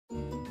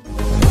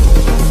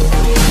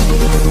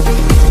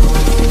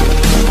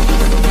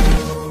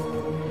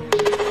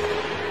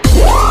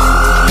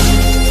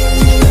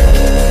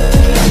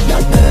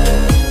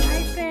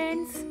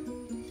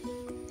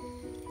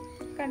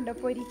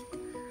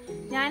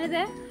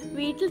ഞാനിത്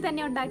വീട്ടിൽ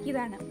തന്നെ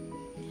ഉണ്ടാക്കിയതാണ്.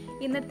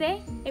 ഇന്നത്തെ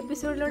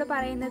എപ്പിസോഡിലൂടെ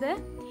പറയുന്നത്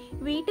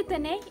വീട്ടിൽ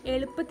തന്നെ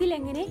എളുപ്പത്തിൽ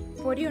എങ്ങനെ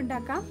പൊരി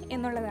ഉണ്ടാക്കാം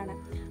എന്നുള്ളതാണ്.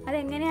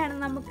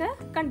 അതെങ്ങനെയാണെന്ന് നമുക്ക്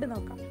കണ്ടു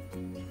നോക്കാം.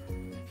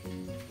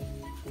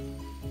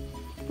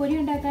 പൊരി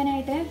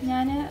ഉണ്ടാക്കാനായിട്ട്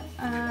ഞാൻ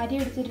അരി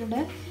എടുത്തിട്ടുണ്ട്.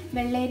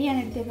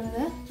 വെള്ളയരിയാണ്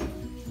എടുത്തേക്കുന്നത്.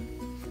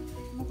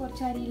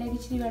 കുറച്ച് അരിയിലേക്ക്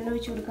ഇച്ചിരി വെള്ളം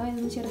ഒഴിച്ച് കൊടുക്കാം.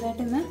 ഇതൊന്ന്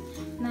ചെറുതായിട്ടൊന്ന്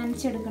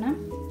നനച്ചെടുക്കണം.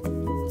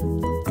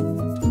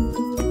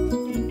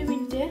 2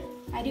 മിനിറ്റ്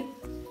അരി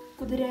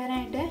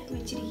കുതിരാനായിട്ട്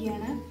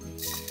വെച്ചിരിക്കുകയാണ്.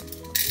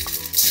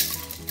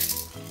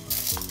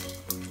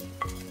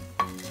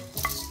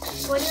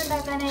 പൊരി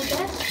ഉണ്ടാക്കാനായിട്ട്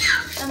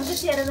നമുക്ക്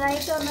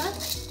ചെറുതായിട്ടൊന്ന്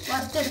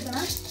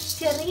വറുത്തെടുക്കണം.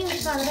 ചെറിയൊരു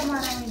കളർ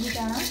മാറാൻ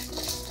വേണ്ടിയിട്ടാണ്.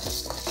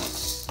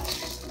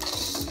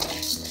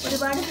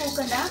 ഒരുപാട്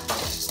പൂക്കണ്ട.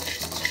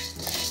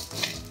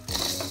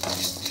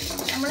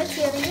 നമ്മൾ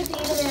ചെറിയ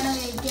തീയിൽ വേണം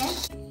വേവിക്കാൻ.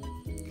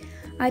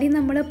 അരി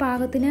നമ്മൾ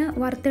പാകത്തിന്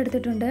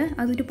വറുത്തെടുത്തിട്ടുണ്ട്.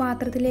 അതൊരു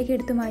പാത്രത്തിലേക്ക്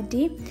എടുത്ത്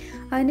മാറ്റി.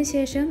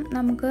 അതിനുശേഷം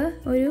നമുക്ക്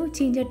ഒരു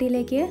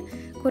ചീഞ്ചട്ടിയിലേക്ക്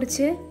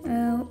കുറച്ച്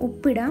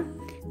ഉപ്പിടാം.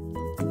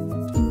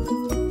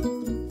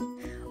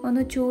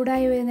 ഒന്ന്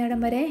ചൂടായി വരുന്നിടം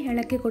വരെ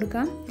ഇളക്കി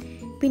കൊടുക്കാം.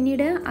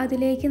 പിന്നീട്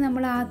അതിലേക്ക്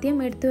നമ്മൾ ആദ്യം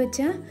എടുത്തു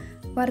വെച്ച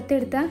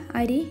വറുത്തെടുത്ത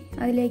അരി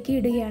അതിലേക്ക്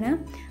ഇടുകയാണ്.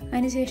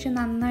 അതിനുശേഷം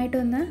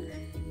നന്നായിട്ടൊന്ന്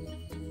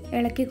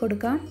ഇളക്കി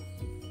കൊടുക്കാം.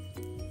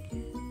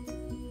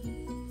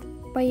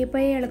 പയ്യെ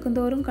പയ്യെ ഇളക്കും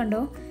തോറും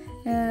കണ്ടോ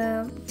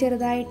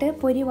ചെറുതായിട്ട്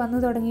പൊരി വന്നു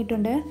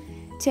തുടങ്ങിയിട്ടുണ്ട്.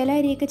 ചില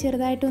അരിയൊക്കെ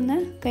ചെറുതായിട്ടൊന്ന്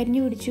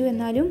കരിഞ്ഞു പിടിച്ചു,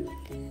 എന്നാലും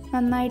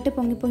നന്നായിട്ട്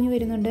പൊങ്ങി പൊങ്ങി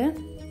വരുന്നുണ്ട്.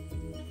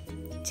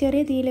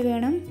 ചെറിയ തീയിൽ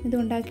വേണം ഇത്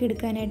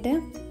ഉണ്ടാക്കിയെടുക്കാനായിട്ട്.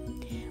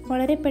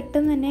 വളരെ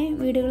പെട്ടെന്ന് തന്നെ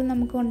വീടുകളിൽ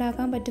നമുക്ക്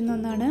ഉണ്ടാക്കാൻ പറ്റുന്ന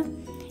ഒന്നാണ്.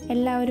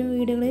 എല്ലാവരും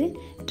വീടുകളിൽ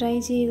ട്രൈ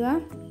ചെയ്യുക.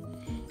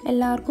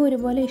 എല്ലാവർക്കും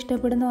ഒരുപോലെ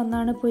ഇഷ്ടപ്പെടുന്ന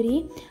ഒന്നാണ് പൊരി.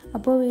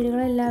 അപ്പോൾ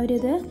വീടുകളെല്ലാവരും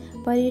ഇത്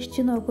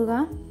പരീക്ഷിച്ച് നോക്കുക.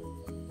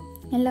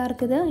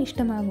 എല്ലാവർക്കും ഇത്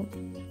ഇഷ്ടമാകും.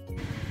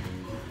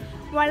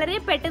 വളരെ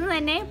പെട്ടെന്ന്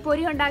തന്നെ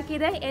പൊരി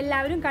ഉണ്ടാക്കിയത്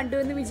എല്ലാവരും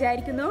കണ്ടുവെന്ന്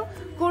വിചാരിക്കുന്നു.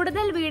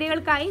 കൂടുതൽ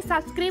വീഡിയോകൾക്കായി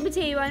സബ്സ്ക്രൈബ്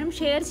ചെയ്യുവാനും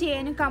ഷെയർ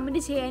ചെയ്യാനും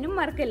കമൻറ്റ് ചെയ്യാനും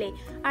മറക്കല്ലേ.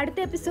 അടുത്ത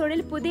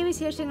എപ്പിസോഡിൽ പുതിയ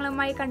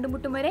വിശേഷങ്ങളുമായി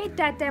കണ്ടുമുട്ടും വരെ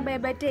Tata bye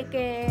bye, take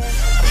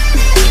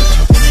care.